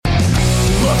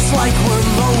It's like we're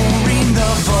lowering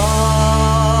the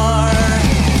bar.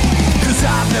 'Cause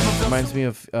I've never felt Reminds me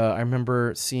of I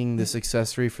remember seeing this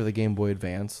accessory for the Game Boy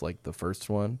Advance, like the first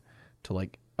one, to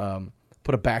like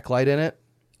put a backlight in it.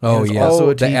 Oh And it's yeah, also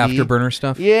a the TV. afterburner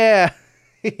stuff. Yeah,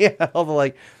 yeah. All the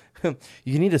like,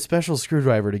 you need a special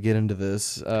screwdriver to get into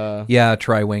this. Yeah,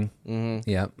 Tri-Wing.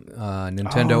 Yeah,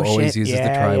 Nintendo Oh, always shit. uses the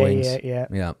Yeah, Tri-Wings.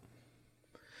 yeah.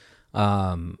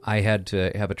 I had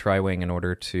to have a Tri-Wing in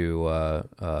order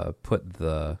to put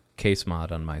the case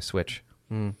mod on my Switch.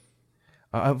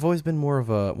 I've always been more of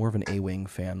an A-Wing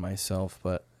fan myself,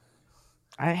 but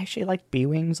I actually like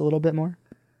B-Wings a little bit more.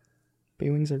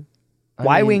 B-Wings are...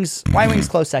 I Y-Wings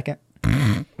close second.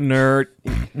 Nerd.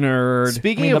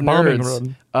 speaking I mean, of the bombing nerds,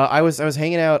 road. I was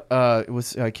hanging out.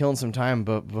 Killing some time,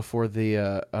 but before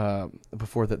the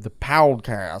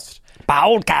podcast.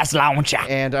 Podcast launcher.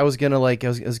 And I was gonna I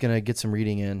was gonna get some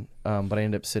reading in, but I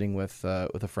ended up sitting with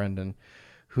a friend and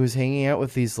who's hanging out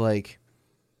with these like.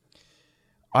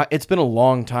 It's been a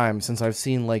long time since I've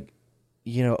seen a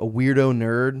weirdo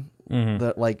nerd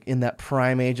that like in that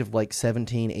prime age of like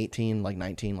 17, 18, like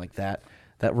 19, like that.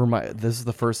 This is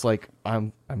the first like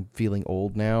I'm feeling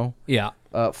old now. Yeah.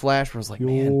 Flash was like,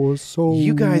 man,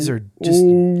 you guys are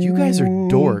dorks.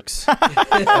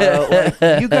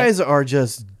 You guys are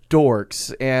just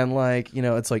dorks, and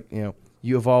it's like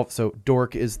you evolve. So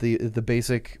dork is the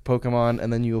basic Pokemon,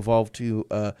 and then you evolve to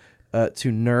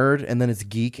nerd, and then it's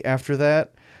geek after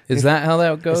that. Is that how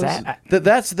that goes?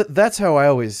 That's how I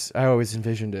always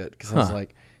envisioned it, because I was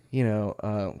like,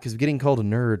 because getting called a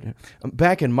nerd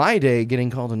back in my day, getting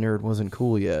called a nerd wasn't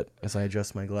cool yet. As I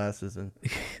adjust my glasses and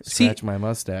scratch my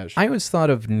mustache, I always thought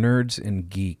of nerds and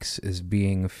geeks as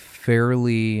being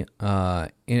fairly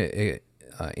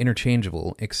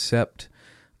interchangeable, except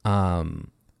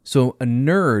so a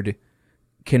nerd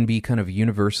can be kind of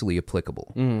universally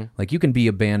applicable. Like you can be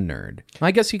a band nerd.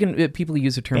 I guess you can. People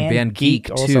use the term band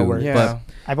geek also too. works. Yeah. But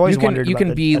I've always you can wondered you about can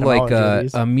the be like etymology of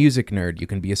these. a music nerd. You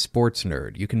can be a sports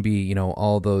nerd. You can be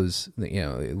all those.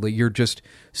 You're just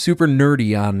super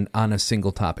nerdy on a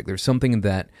single topic. There's something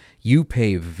that you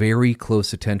pay very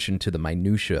close attention to the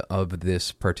minutia of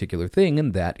this particular thing,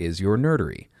 and that is your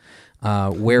nerdery.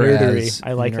 Whereas Nerdery.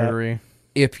 I like nerdery.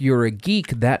 if you're a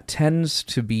geek, that tends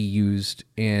to be used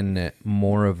in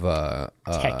more of a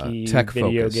Techie tech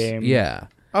video focus. game. Yeah,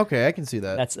 Okay, I can see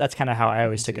that. That's kind of how I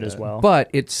always took it as well. but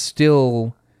it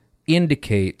still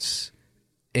indicates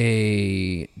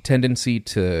a tendency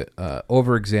to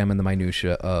over-examine the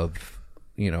minutia of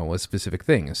a specific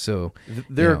thing. So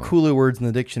There are cooler words in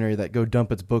the dictionary that go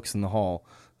dump its books in the hall.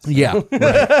 Yeah.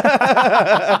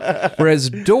 Right.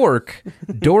 Whereas dork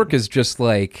is just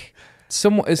like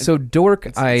so dork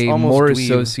it's I almost more dweeb.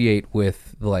 associate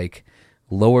with like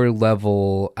lower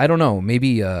level, I don't know,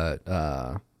 maybe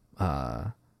not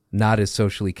as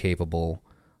socially capable,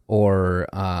 or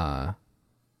I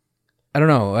don't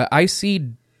know. I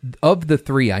see, of the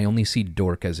three, I only see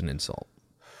dork as an insult.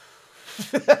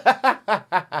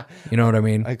 You know what I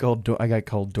mean? I got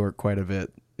called dork quite a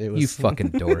bit. It was You fucking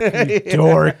dork.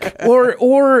 Dork.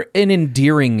 or an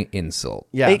endearing insult.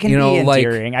 yeah. It can You know, be like-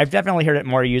 endearing. I've definitely heard it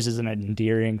more used as an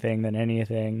endearing thing than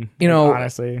anything.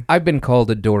 Honestly. I've been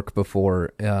called a dork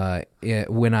before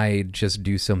when I just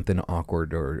do something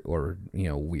awkward or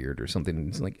weird or something.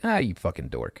 It's like, you fucking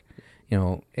dork.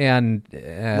 And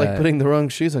like putting the wrong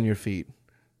shoes on your feet.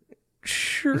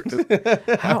 sure.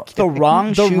 The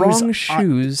wrong The shoes. wrong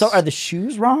shoes. So are the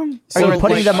shoes wrong? So, Are you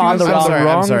putting like, them on the I'm wrong? sorry,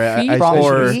 wrong I'm sorry. feet? Wrong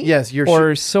or feet? Yes, you're or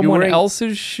you're someone wearing-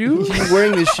 else's shoes? You're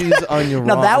wearing the shoes on your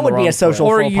No, wrong. that on the would be wrong a social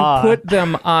foot. Or faux you pas. put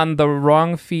them on the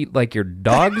wrong feet, like your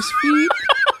dog's feet?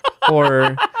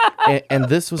 Or And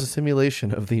this was a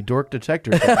simulation of the dork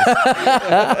detector test.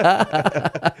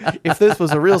 If this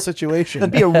was a real situation,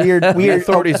 That'd be a weird, the weird.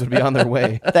 authorities would be on their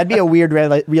way. That'd be a weird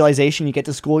realization. You get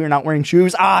to school, you're not wearing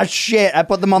shoes. Ah, shit! I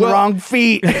put them on the wrong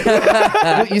feet.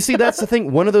 Well, you see, that's the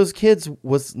thing. One of those kids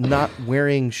was not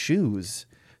wearing shoes.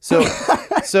 So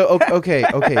okay.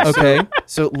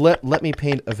 So let me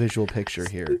paint a visual picture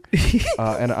here,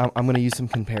 and I'm going to use some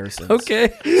comparisons.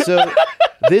 okay. So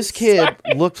this kid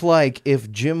looked like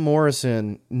if Jim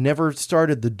Morrison never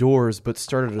started the Doors but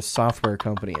started a software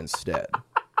company instead.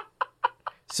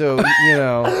 So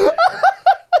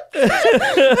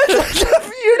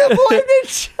Beautiful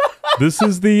image. This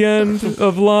is the end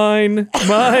of line.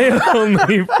 My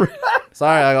only friend.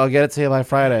 Sorry, I'll get it to you by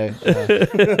Friday.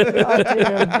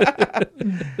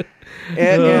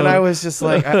 And I was just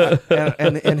like,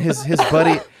 and his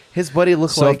buddy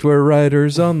looked like Software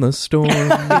writers on the storm.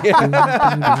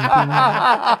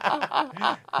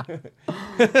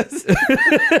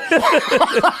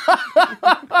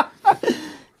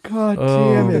 God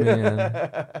Oh damn it.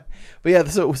 man. But yeah,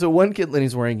 so one kid,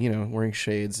 Lenny's wearing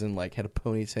shades and like had a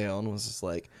ponytail and was just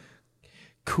like,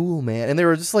 cool, man. And they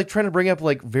were just like trying to bring up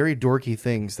like very dorky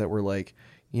things that were like,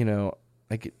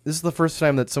 like this is the first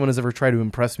time that someone has ever tried to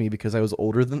impress me because I was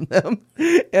older than them.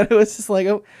 And it was just like,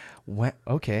 oh,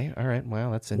 okay, all right,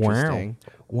 wow, that's interesting.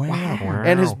 Wow.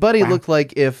 And his buddy looked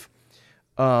like if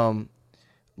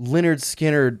Leonard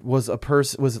Skinner was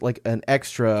like an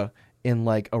extra in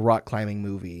like a rock climbing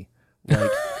movie.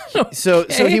 Like so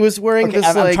he was wearing this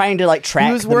I'm like trying to like track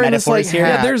he was the wearing this metaphors like here.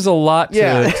 hat. Yeah, there's a lot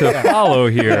to follow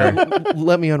here.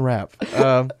 Let me unwrap.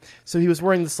 So he was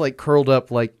wearing this like curled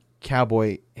up like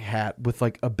cowboy hat with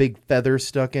like a big feather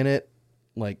stuck in it,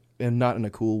 like, and not in a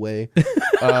cool way.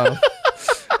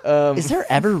 Is there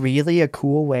ever really a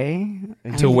cool way?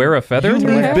 To wear a feather? You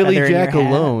wear leave a Billy feather in your Jack hat.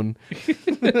 alone.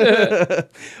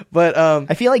 But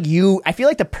I feel like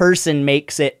the person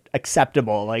makes it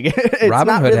acceptable. Like it's Robin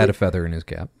not Hood really, had a feather in his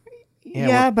cap.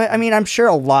 Yeah, but I mean, I'm sure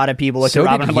a lot of people look So at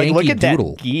Robin did Hood like, look Yankee at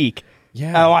Doodle. that geek.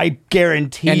 Yeah. Oh, I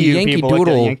guarantee And you, Yankee people looked at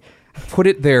Doodle Yankee. put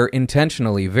it there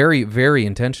intentionally, very, very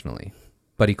intentionally.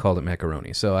 But he called it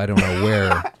macaroni, so I don't know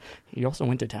where. He also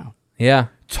went to town. Yeah.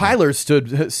 Tyler stood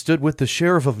with the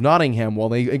sheriff of Nottingham while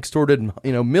they extorted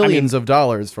millions of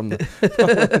dollars from the.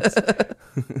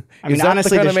 I mean, Is that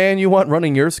honestly, the kind the of man you want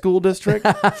running your school district?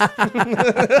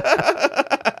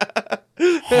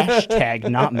 hashtag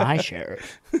not my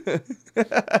sheriff.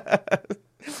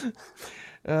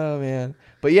 Oh man,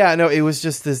 but yeah, no, it was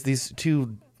just these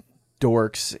two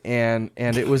dorks, and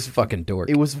it was Fucking dork.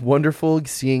 It was wonderful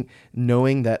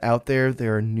knowing that out there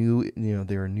are new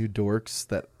dorks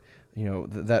that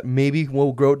that maybe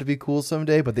will grow to be cool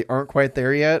someday, but they aren't quite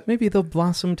there yet. Maybe they'll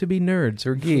blossom to be nerds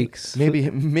or geeks.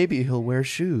 Maybe he'll wear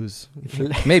shoes,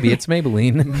 Maybe it's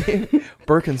Maybelline.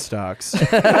 Birkenstocks.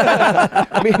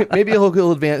 maybe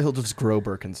he'll advance. He'll just grow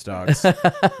Birkenstocks.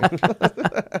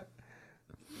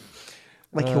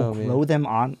 Like Oh, he'll man. grow them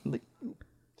on. Like,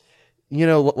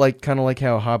 Like kind of like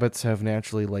how hobbits have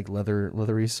naturally like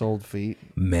leathery soled feet.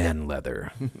 Man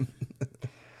leather.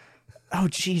 oh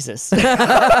Jesus!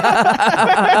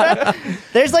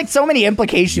 There's like so many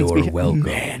implications. You're welcome.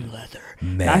 Man leather.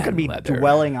 Man I'm going to be leather.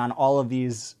 dwelling on all of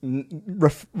these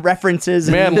references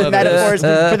and Man leather. metaphors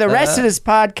for the rest of this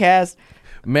podcast.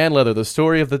 Man Leather, the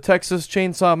story of the Texas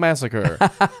Chainsaw Massacre.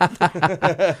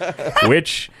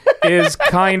 Which is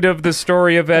kind of the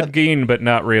story of Ed Gein, but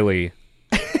not really.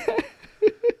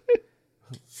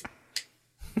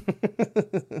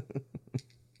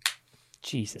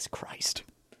 Jesus Christ.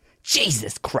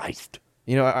 Jesus Christ.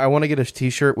 I want to get a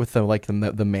T-shirt with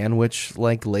the Man Witch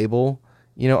like label,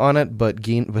 on it, but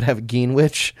have Gein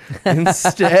Witch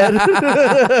instead.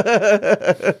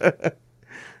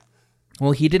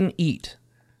 Well, he didn't eat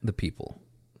the people.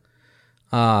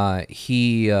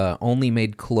 He only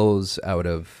made clothes out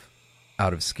of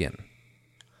skin.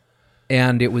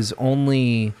 And it was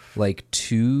only like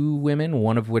 2 women,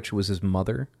 one of which was his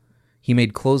mother. He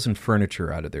made clothes and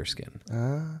furniture out of their skin.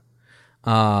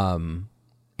 And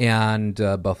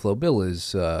Buffalo Bill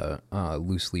is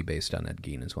loosely based on Ed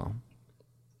Gein as well.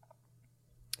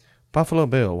 Buffalo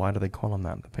Bill, why do they call him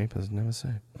that? The papers never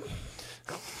say.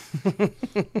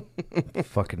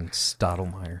 Fucking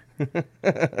Stottlemyre.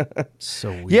 So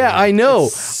weird. Yeah, I know.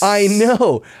 Thank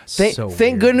So thank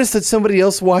weird. goodness that somebody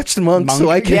else watched Monk, so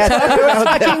I can Yeah, talk that was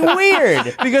about fucking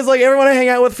weird. because like everyone I hang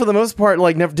out with for the most part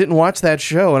like never didn't watch that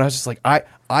show, and I was just like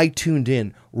I tuned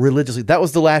in religiously. That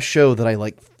was the last show that I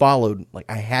like followed. Like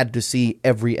I had to see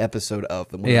every episode of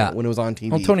them when it was on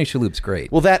TV. Well, Tony Shalhoub's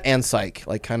great. Well, that and Psych,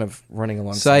 like kind of running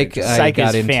Psych, alongside. I Psych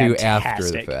got is into after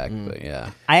the fantastic. fact, but yeah.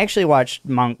 I actually watched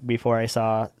Monk before I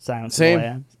saw Silence Same. of the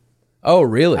Lambs. Oh,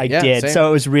 really? I Yeah, did, same. so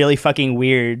it was really fucking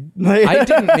weird. I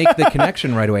didn't make the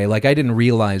connection right away. Like, I didn't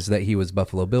realize that he was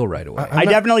Buffalo Bill right away. I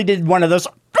definitely did one of those.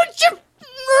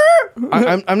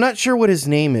 I'm not sure what his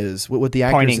name is, what the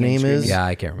actor's Pointing and name screaming. is. Yeah,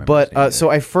 I can't remember. But his name so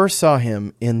I first saw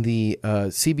him in the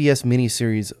CBS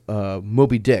miniseries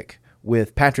Moby Dick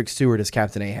with Patrick Stewart as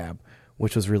Captain Ahab,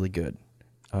 which was really good.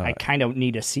 I kind of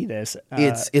need to see this.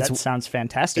 It's- that sounds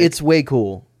fantastic. It's way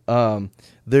cool.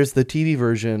 There's the TV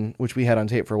version, which we had on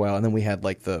tape for a while, and then we had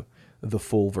like the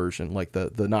full version, like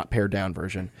the not pared down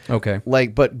version. Okay.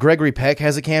 Like, but Gregory Peck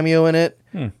has a cameo in it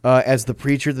as the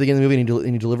preacher at the beginning of the movie,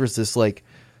 and he delivers this like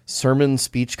sermon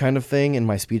speech kind of thing. In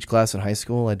my speech class in high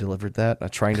school, I delivered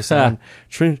that, trying to sound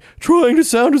trying to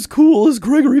sound as cool as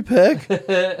Gregory Peck.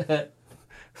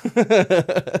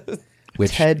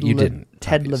 which you didn't.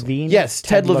 Ted obviously. Levine. Yes,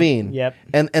 Ted Levine. Yep.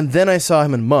 And then I saw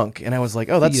him in Monk, and I was like,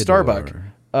 oh, that's Theodore. Starbuck.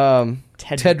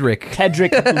 Tedrick.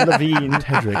 Tedrick Levine.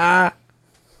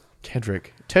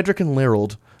 Tedrick and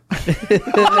Larold.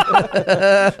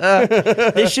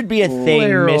 This should be a thing,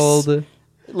 Larold.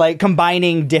 like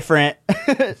combining different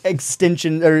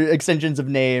extensions of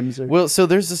names. Well, so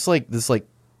there's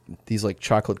these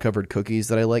chocolate covered cookies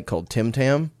that I like called Tim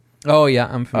Tam. Oh yeah,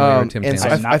 I'm familiar with Tim And Tam.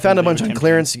 so I'm not I found a familiar bunch with on Tim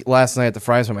clearance last night at the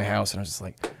Fry's by my house, and I was just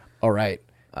like, all right,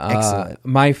 excellent.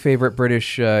 My favorite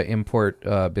British import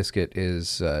biscuit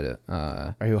is Are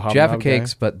you a Hobnob Jaffa guy?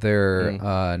 Cakes, but they're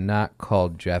not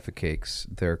called Jaffa Cakes.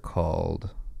 They're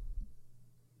called...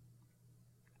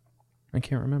 I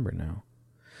can't remember now.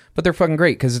 But they're fucking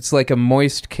great because it's like a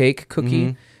moist cake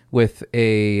cookie with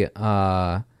a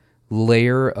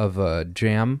layer of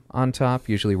jam on top,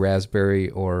 usually raspberry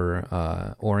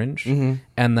or orange,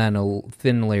 and then a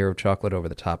thin layer of chocolate over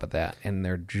the top of that. And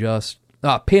they're just...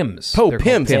 Pims. Oh, They're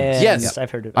called Pims. Yes.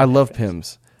 I've heard of it. I love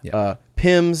Pims. Yeah.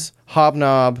 Pims,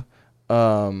 Hobnob,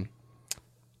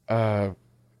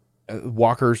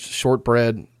 Walker's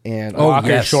shortbread, and Walker's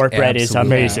yes, shortbread is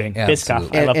absolutely. amazing. Yeah, Biscoff.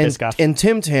 absolutely. I love and, Biscoff. and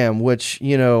Tim Tam, which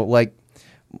like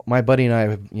my buddy and I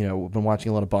have been watching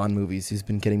a lot of Bond movies. He's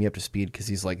been getting me up to speed because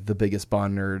he's like the biggest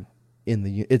Bond nerd in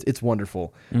the. It's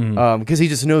wonderful because he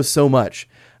just knows so much.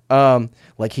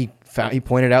 Like he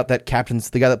pointed out that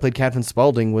the guy that played Captain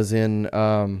Spaulding was in.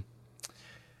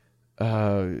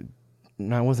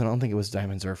 No, it wasn't. I don't think it was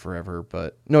Diamonds Are Forever,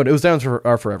 but no, it was Diamonds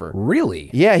Are Forever. Really?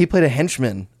 Yeah, he played a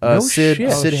henchman. No Sid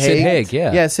shit. Sid Oh, Haig. Sid Haig,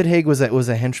 yeah. Yeah, Sid Haig was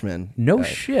a henchman. No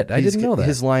shit. I didn't know that.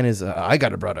 His line is, "I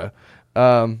got a brother."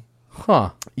 Huh.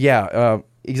 Yeah,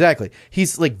 exactly.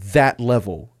 He's like that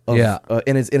level. Of, Yeah.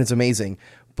 and it's amazing.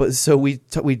 But so we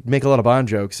make a lot of Bond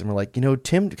jokes, and we're like,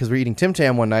 Tim, because we're eating Tim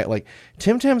Tam one night. Like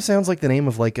Tim Tam sounds like the name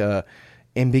of like a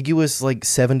ambiguous like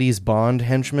 70s Bond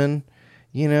henchman,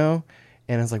 And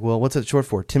I was like, well, what's it short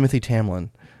for? Timothy Tamlin.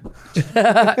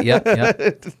 Yeah.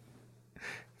 I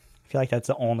feel like that's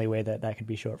the only way that could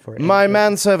be short for it. My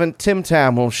manservant Tim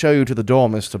Tam will show you to the door,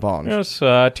 Mr. Bond. Yes,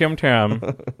 Tim Tam.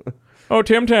 Oh,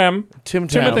 Tim Tam. Tim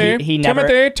Tam. Timothy. He never,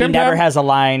 Timothy, he Tim never Tam. has a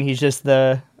line. He's just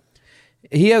the...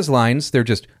 He has lines. They're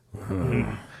just...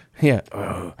 Yeah.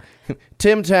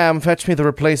 Tim Tam, fetch me the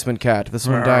replacement cat. This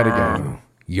one died again.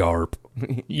 Yarp.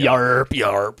 Yarp,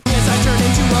 yarp. As I turn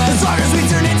into as long as we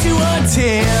turn into a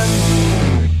tin.